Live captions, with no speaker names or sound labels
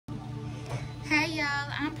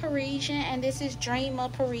y'all, I'm Parisian and this is Dream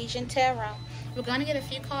of Parisian Tarot. We're going to get a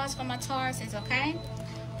few cards from my Tauruses, okay?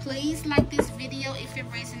 Please like this video if it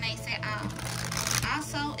resonates at all.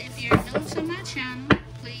 Also, if you're new to my channel,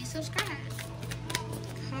 please subscribe.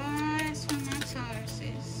 Cards from my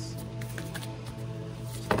Tauruses.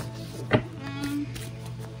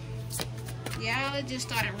 Y'all, it just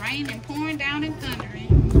started raining, pouring down and thundering.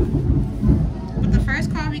 But the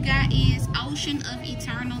first card we got is Ocean of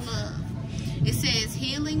Eternal Love. It says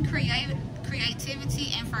healing,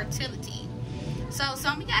 creativity, and fertility. So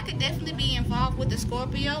some of y'all could definitely be involved with the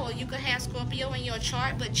Scorpio, or you could have Scorpio in your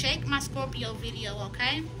chart, but check my Scorpio video,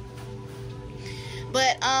 okay?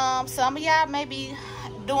 But some of y'all may be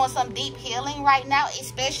doing some deep healing right now,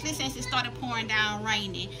 especially since it started pouring down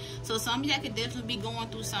raining. So some of y'all could definitely be going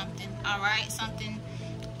through something, all right? Something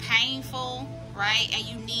painful, right? And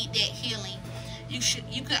you need that healing.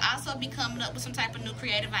 You could also be coming up with some type of new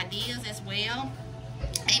creative ideas as well.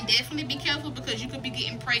 And definitely be careful because you could be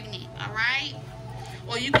getting pregnant, all right?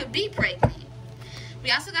 Or you could be pregnant.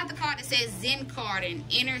 We also got the card that says Zen card and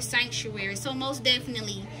Inner Sanctuary. So most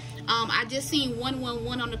definitely, I just seen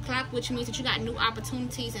 111 on the clock, which means that you got new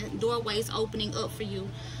opportunities and doorways opening up for you.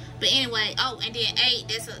 But anyway, oh, and then 8,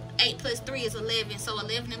 that's 8 plus 3 is 11. So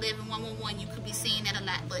 11, 11, 111, you could be seeing that a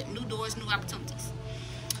lot. But new doors, new opportunities.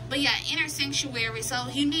 But yeah, inner sanctuary. So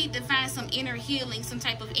you need to find some inner healing, some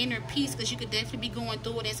type of inner peace, because you could definitely be going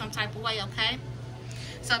through it in some type of way, okay?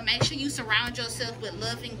 So make sure you surround yourself with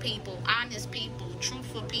loving people, honest people,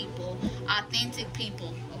 truthful people, authentic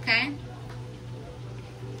people, okay?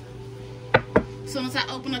 As soon as I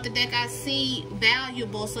open up the deck, I see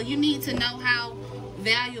valuable. So you need to know how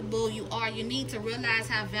valuable you are. You need to realize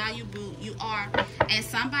how valuable you are. And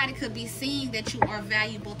somebody could be seeing that you are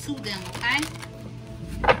valuable to them, okay?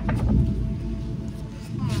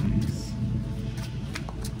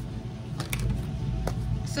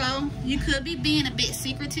 So you could be being a bit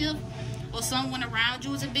secretive, or someone around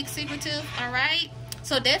you is a bit secretive, all right?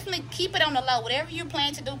 So definitely keep it on the low. Whatever you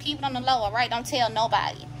plan to do, keep it on the low, all right? Don't tell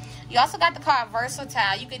nobody. You also got the card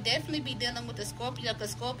Versatile. You could definitely be dealing with the Scorpio,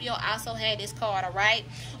 because Scorpio also had this card, all right?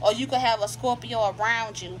 Or you could have a Scorpio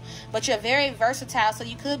around you. But you're very versatile, so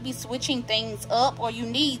you could be switching things up, or you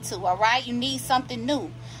need to, all right? You need something new,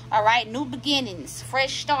 all right? New beginnings,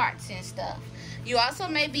 fresh starts and stuff. You also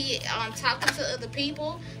may be talking to other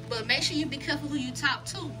people, but make sure you be careful who you talk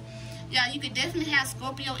to. Yeah, you could definitely have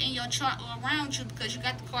Scorpio in your chart or around you, because you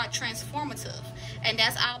got the card Transformative. And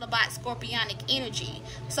that's all about Scorpionic energy.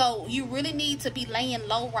 So you really need to be laying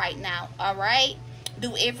low right now, all right?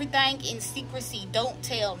 Do everything in secrecy. Don't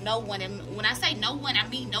tell no one. And when I say no one, I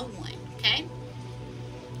mean no one, okay?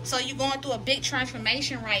 So you're going through a big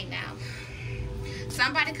transformation right now.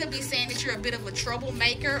 Somebody could be saying that you're a bit of a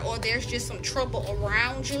troublemaker, or there's just some trouble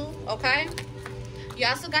around you, okay? You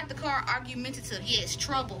also got the card Argumentative. Yes,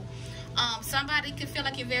 trouble. Somebody could feel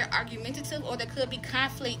like you're very argumentative, or there could be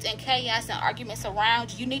conflict and chaos and arguments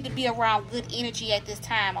around you. You need to be around good energy at this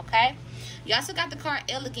time, okay? You also got the card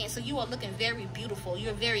Elegant, so you are looking very beautiful.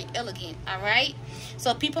 You're very elegant, all right?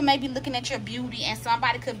 So people may be looking at your beauty, and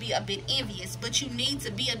somebody could be a bit envious, but you need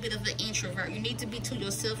to be a bit of an introvert. You need to be to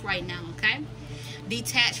yourself right now, okay?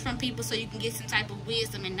 Detach from people so you can get some type of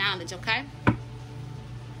wisdom and knowledge, okay?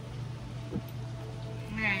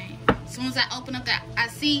 Alright. As soon as I open up that, I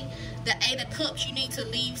see the 8 of Cups. You need to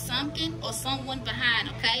leave something or someone behind,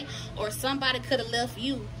 okay? Or somebody could have left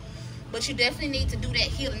you. But you definitely need to do that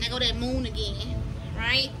healing. There go that moon again,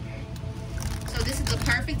 right? So this is the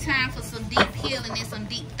perfect time for some deep healing and some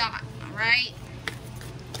deep thought, alright?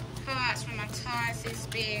 Cards from my Taurus is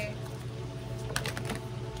Spirit.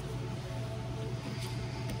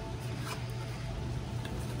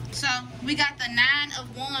 So we got the 9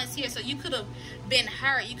 of Wands here. So you could have been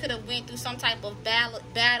hurt. You could have went through some type of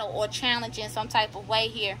battle or challenge in some type of way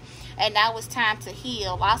here. And now it's time to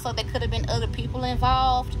heal. Also, there could have been other people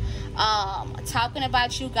involved. Talking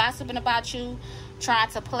about you, gossiping about you,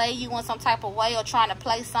 trying to play you in some type of way, or trying to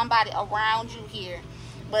play somebody around you here.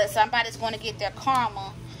 But somebody's going to get their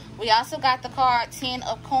karma. We also got the card 10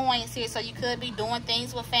 of Coins here. So you could be doing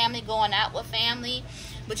things with family, going out with family.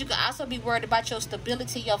 But you could also be worried about your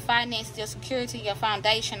stability, your finances, your security, your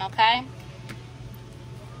foundation, okay?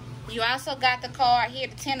 You also got the card here,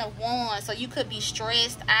 the 10 of Wands. So you could be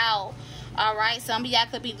stressed out, all right? Some of y'all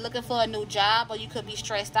could be looking for a new job, or you could be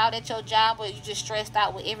stressed out at your job, or you just stressed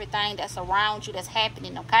out with everything that's around you that's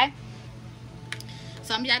happening, okay?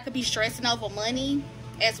 Some of y'all could be stressing over money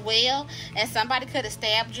as well. And somebody could have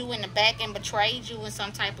stabbed you in the back and betrayed you in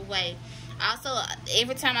some type of way. Also,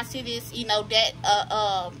 every time I see this, you know, that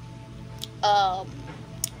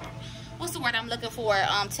what's the word I'm looking for,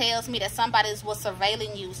 tells me that somebody was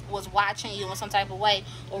surveilling you, was watching you in some type of way,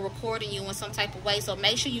 or recording you in some type of way. So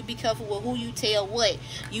make sure you be careful with who you tell what.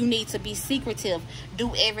 You need to be secretive.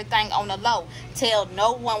 Do everything on the low. Tell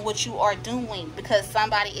no one what you are doing, because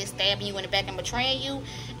somebody is stabbing you in the back and betraying you,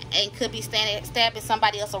 and could be stabbing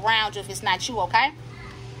somebody else around you if it's not you, okay?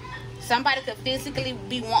 Somebody could physically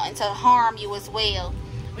be wanting to harm you as well.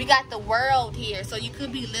 We got the world here, so you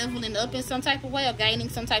could be leveling up in some type of way, or gaining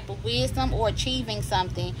some type of wisdom, or achieving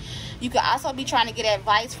something. You could also be trying to get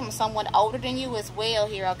advice from someone older than you as well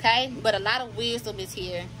here, okay? But a lot of wisdom is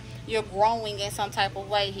here. You're growing in some type of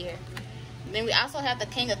way here. Then we also have the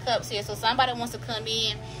King of Cups here, so somebody wants to come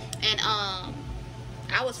in and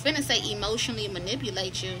I was finna say emotionally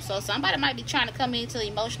manipulate you. So somebody might be trying to come in to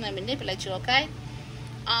emotionally manipulate you, okay?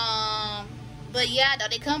 But yeah, though,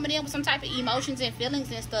 they coming in with some type of emotions and feelings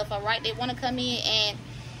and stuff, all right? They want to come in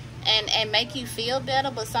and make you feel better,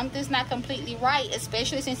 but something's not completely right,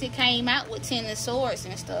 especially since it came out with 10 of Swords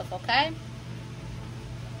and stuff, okay?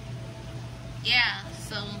 Yeah,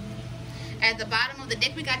 so at the bottom of the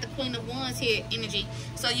deck, we got the Queen of Wands here, energy.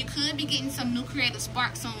 So you could be getting some new creative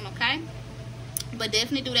spark soon, okay? But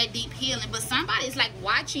definitely do that deep healing. But somebody's like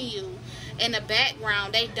watching you in the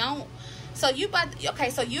background. They don't. So you okay,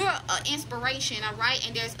 so you're an inspiration, all right?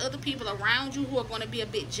 And there's other people around you who are going to be a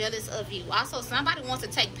bit jealous of you. Also, somebody wants to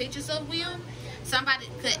take pictures of you. Somebody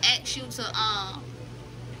could ask you to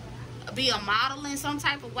be a model in some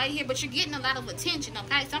type of way here, but you're getting a lot of attention,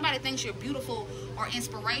 okay? Somebody thinks you're beautiful or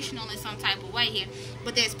inspirational in some type of way here.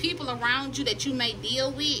 But there's people around you that you may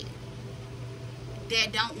deal with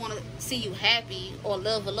that don't want to see you happy or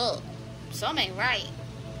level up. Something ain't right.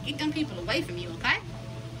 Get them people away from you, okay?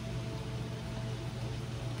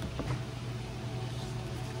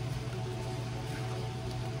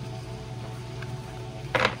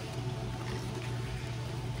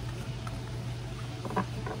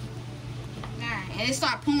 And it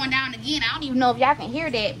started pouring down again. I don't even know if y'all can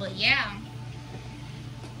hear that, but yeah.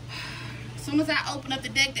 As soon as I open up the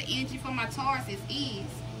deck, the energy for my Taurus is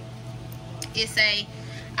it say,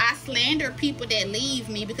 I slander people that leave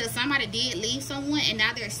me, because somebody did leave someone and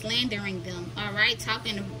now they're slandering them, all right?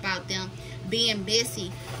 Talking about them, being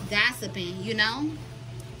busy, gossiping, you know?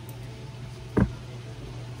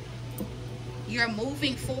 You're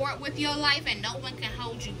moving forward with your life and no one can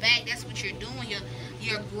hold you back. That's what you're doing.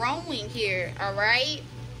 You're growing here, all right?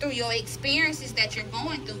 Through your experiences that you're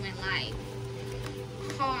going through in life.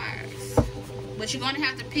 Cards. But you're going to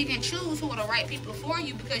have to pick and choose who are the right people for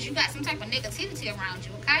you, because you got some type of negativity around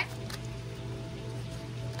you, okay?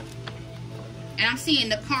 And I'm seeing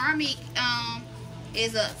the karmic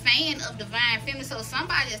is a fan of divine feminine. So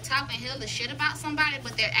somebody is talking hella shit about somebody,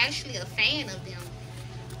 but they're actually a fan of them.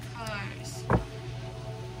 Cards.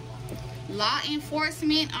 Law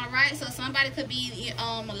enforcement, all right? So somebody could be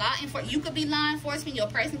law enforcement. You could be law enforcement. Your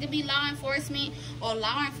person could be law enforcement, or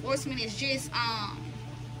law enforcement is just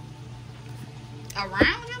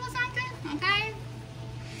around you or something, okay?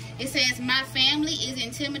 It says my family is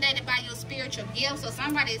intimidated by your spiritual gifts. So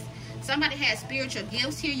somebody has spiritual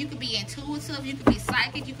gifts here. You could be intuitive, you could be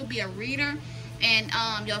psychic, you could be a reader,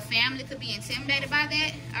 and your family could be intimidated by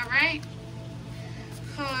that, all right?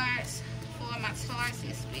 Cards for my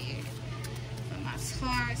Tauruses, spirit. For my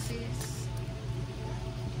Tauruses.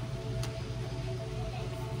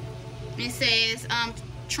 It says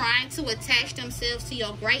trying to attach themselves to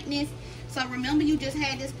your greatness. So remember, you just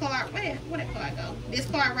had this card. Where did card go? This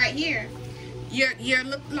card right here. You're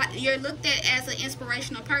looked at as an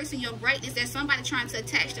inspirational person. Your greatness. There's somebody trying to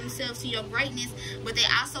attach themselves to your greatness, but they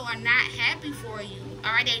also are not happy for you.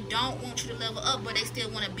 All right, they don't want you to level up, but they still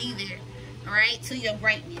want to be there. All right, to your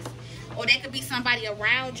greatness. Or there could be somebody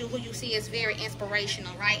around you who you see as very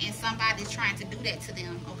inspirational, right? And somebody's trying to do that to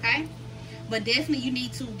them. Okay, but definitely you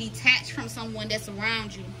need to detach from someone that's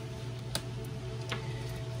around you.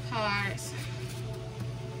 Cards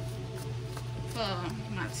for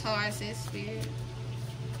my Taurus' spirit.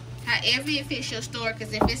 However it fits your story,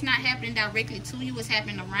 because if it's not happening directly to you, it's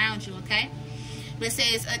happening around you, okay? But it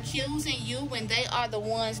says accusing you when they are the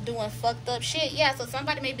ones doing fucked up shit. Yeah, so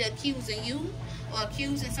somebody may be accusing you or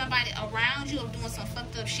accusing somebody around you of doing some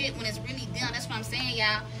fucked up shit when it's really them. That's what I'm saying,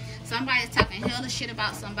 y'all. Somebody's talking hella shit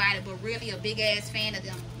about somebody, but really a big ass fan of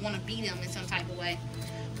them, want to be them in some type of way.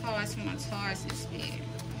 Cards for my Taurus' spirit.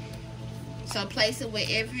 So place it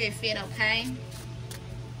wherever it fit, okay?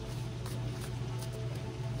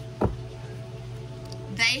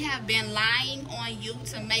 They have been lying on you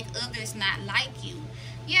to make others not like you.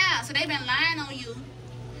 Yeah, so they've been lying on you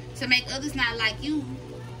to make others not like you.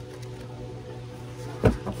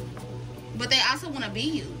 But they also want to be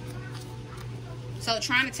you. So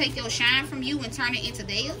trying to take your shine from you and turn it into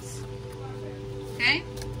theirs. Okay?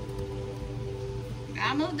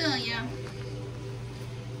 Almost done, y'all.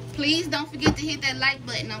 Please don't forget to hit that like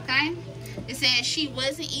button, okay? It says she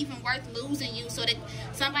wasn't even worth losing you. So that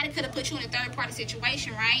somebody could have put you in a third-party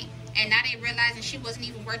situation, right? And now they realizing she wasn't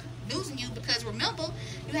even worth losing you because, remember,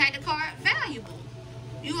 you had the card valuable.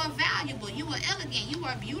 You are valuable. You are elegant. You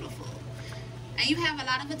are beautiful. And you have a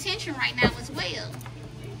lot of attention right now as well.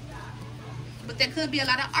 But there could be a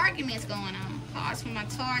lot of arguments going on. Cards for my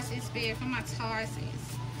Tauruses, Spirit for my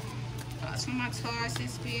Tauruses. Cards for my Tauruses,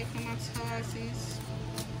 Spirit for my Tauruses.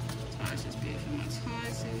 Tauruses, Spirit for my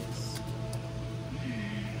Tauruses.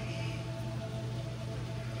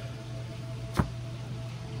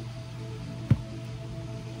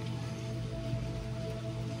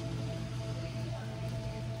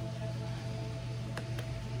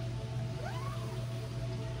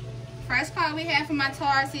 First card we have for my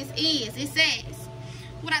Tauruses is, it says,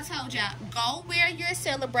 what I told y'all, go where you're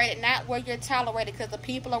celebrated, not where you're tolerated, because the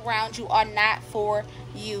people around you are not for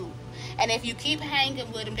you. And if you keep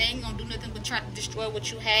hanging with them, they ain't gonna do nothing but try to destroy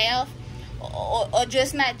what you have, or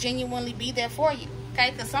just not genuinely be there for you,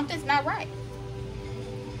 okay? Because something's not right.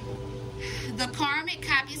 The karmic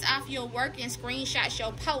copies off your work and screenshots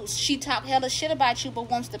your posts. She talk hella shit about you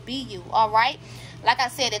but wants to be you, all right? Like I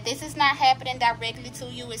said, if this is not happening directly to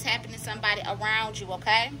you, it's happening to somebody around you,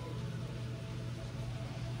 okay?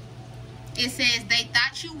 It says they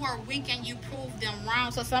thought you were weak and you proved them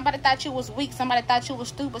wrong. So somebody thought you was weak. Somebody thought you was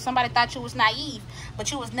stupid. Somebody thought you was naive.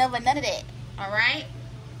 But you was never none of that, all right?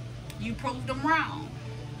 You proved them wrong.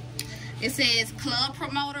 It says club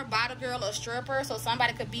promoter, bottle girl, or stripper. So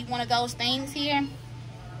somebody could be one of those things here.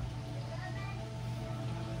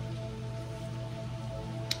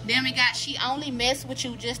 Then we got she only messed with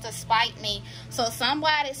you just to spite me. So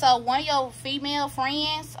somebody, so one of your female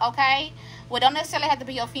friends, okay? Well, don't necessarily have to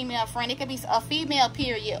be your female friend. It could be a female,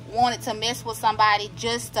 period, wanted to mess with somebody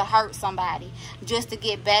just to hurt somebody. Just to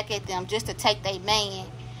get back at them. Just to take their man.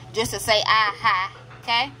 Just to say, aha,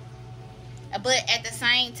 okay? But at the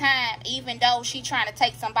same time, even though she trying to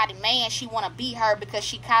take somebody man, she want to be her because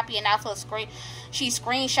she copying off her screen. She's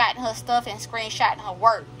screenshotting her stuff and screenshotting her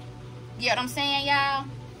work. You know what I'm saying, y'all?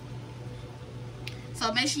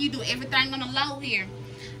 So make sure you do everything on the low here.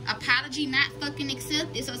 Apology not fucking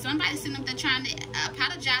accepted. So somebody's sitting up there trying to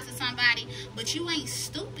apologize to somebody, but you ain't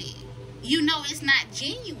stupid. You know it's not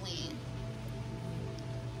genuine.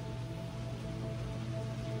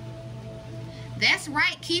 That's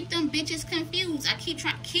right. Keep them bitches confused. I keep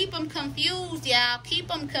trying. Keep them confused, y'all. Keep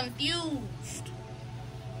them confused.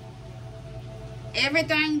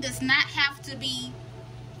 Everything does not have to be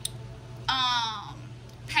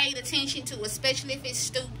paid attention to, especially if it's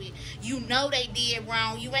stupid. You know they did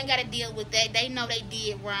wrong. You ain't got to deal with that. They know they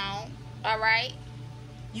did wrong. All right?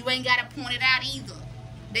 You ain't got to point it out either.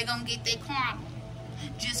 They're going to get their karma.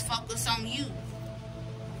 Just focus on you.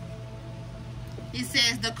 It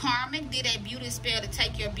says the karmic did a beauty spell to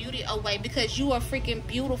take your beauty away because you are freaking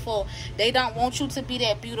beautiful. They don't want you to be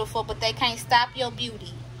that beautiful, but they can't stop your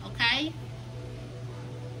beauty. Okay?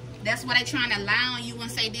 That's why they're trying to lie on you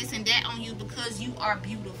and say this and that on you because you are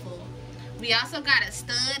beautiful. We also got a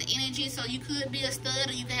stud energy. So you could be a stud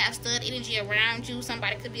or you could have stud energy around you.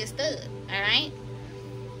 Somebody could be a stud. Alright?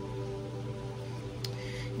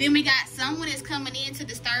 Then we got someone that's coming in to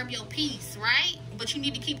disturb your peace. Right? But you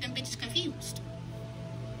need to keep them bitches confused.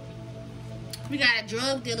 We got a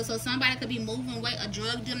drug dealer, so somebody could be moving with a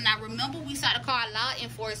drug dealer. Now, remember, we saw the card law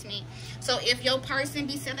enforcement. So, if your person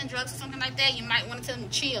be selling drugs or something like that, you might want to tell them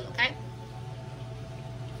to chill, okay?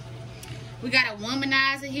 We got a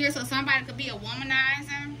womanizer here, so somebody could be a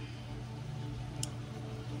womanizer.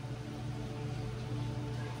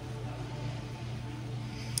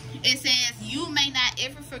 It says, you may not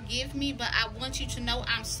ever forgive me, but I want you to know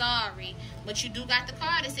I'm sorry. But you do got the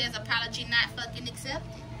card. It says, apology not fucking accepted.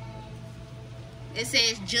 It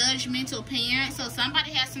says judgmental parents. So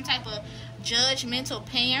somebody has some type of judgmental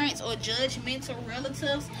parents or judgmental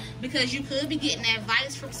relatives because you could be getting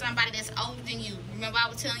advice from somebody that's older than you. Remember I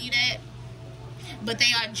was telling you that? But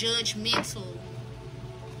they are judgmental.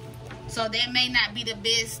 So that may not be the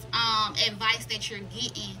best advice that you're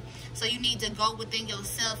getting. So you need to go within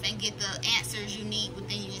yourself and get the answers you need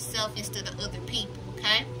within yourself instead of other people,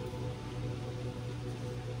 okay?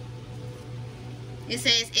 It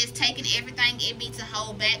says it's taking everything it be to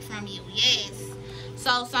hold back from you. Yes.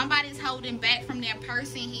 So somebody's holding back from their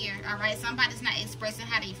person here. All right. Somebody's not expressing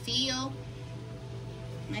how they feel.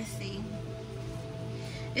 Let's see.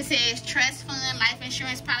 It says trust fund, life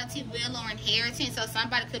insurance policy, will, or inheritance. So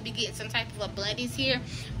somebody could be getting some type of abundance here.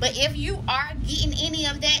 But if you are getting any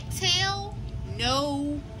of that, tell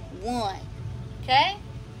No one. Okay?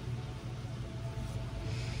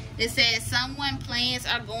 It says someone plans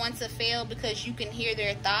are going to fail because you can hear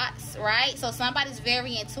their thoughts, right? So somebody's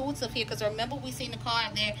very intuitive here, because remember we seen the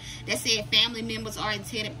card there that said family members are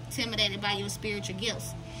intimidated by your spiritual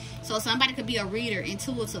gifts. So somebody could be a reader,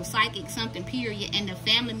 intuitive, psychic, something, period, and the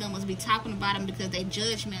family members be talking about them because they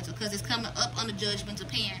judgmental, because it's coming up on the judgmental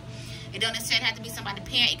parent. It don't necessarily have to be somebody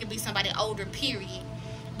parent, it could be somebody older, period.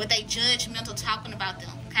 But they judgmental talking about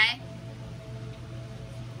them, okay?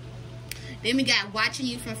 Then we got watching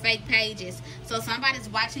you from fake pages. So somebody's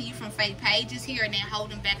watching you from fake pages here and then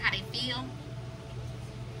holding back how they feel.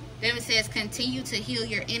 Then it says continue to heal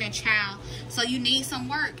your inner child. So you need some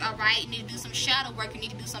work, all right? You need to do some shadow work. You need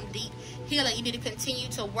to do some deep healing. You need to continue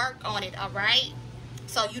to work on it, all right?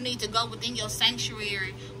 So you need to go within your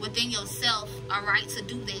sanctuary, within yourself, all right, to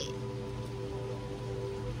do that.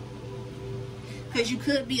 Because you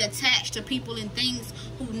could be attached to people and things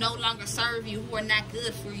who no longer serve you, who are not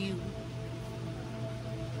good for you.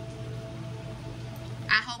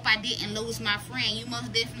 I hope I didn't lose my friend. You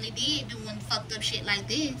most definitely did doing fucked up shit like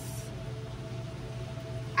this.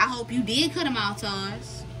 I hope you did cut them off,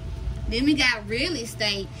 Taurus. Then we got real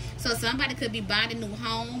estate. So somebody could be buying a new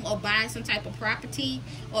home or buying some type of property.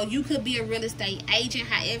 Or you could be a real estate agent.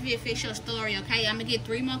 However it fits your story, okay? I'm going to get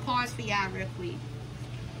 3 more cards for y'all real quick.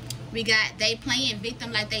 We got they playing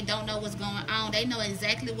victim like they don't know what's going on. They know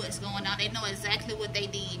exactly what's going on. They know exactly what they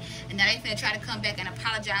did. And now they finna try to come back and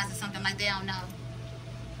apologize or something like they don't know.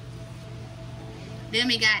 Then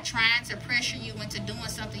we got trying to pressure you into doing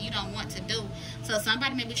something you don't want to do. So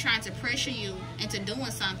somebody may be trying to pressure you into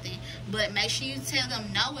doing something, but make sure you tell them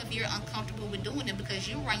no if you're uncomfortable with doing it, because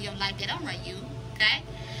you run your life, they don't run you, okay?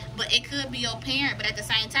 But it could be your parent, but at the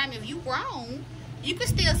same time, if you wrong, you can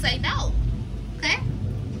still say no, okay?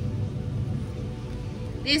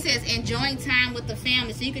 This says enjoying time with the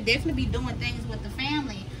family. So you could definitely be doing things with the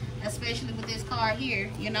family, especially with this card here,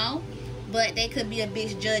 you know? But they could be a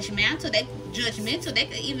bit judgmental. They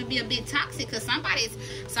could even be a bit toxic, because somebody's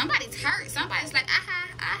hurt. Somebody's like,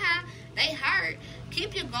 they hurt.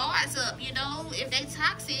 Keep your guards up, you know. If they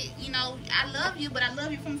toxic, you know, I love you, but I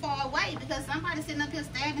love you from far away, because somebody's sitting up here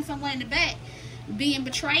stabbing someone in the back, being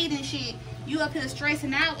betrayed and shit. You up here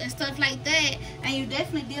stressing out and stuff like that, and you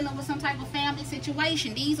definitely dealing with some type of family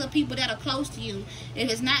situation. These are people that are close to you. If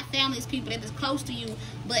it's not family, it's people that is close to you,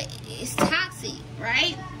 but it's toxic,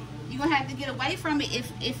 right? You're going to have to get away from it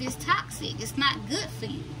if it's toxic. It's not good for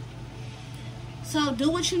you. So do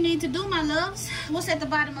what you need to do, my loves. What's at the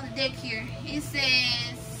bottom of the deck here? It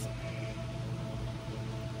says,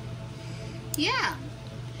 yeah,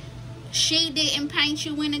 she didn't paint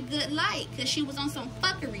you in a good light because she was on some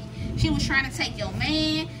fuckery. She was trying to take your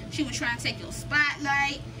man. She was trying to take your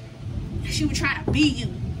spotlight. She was trying to be you.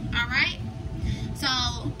 All right?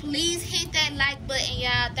 So please hit that like button,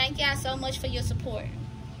 y'all. Thank y'all so much for your support.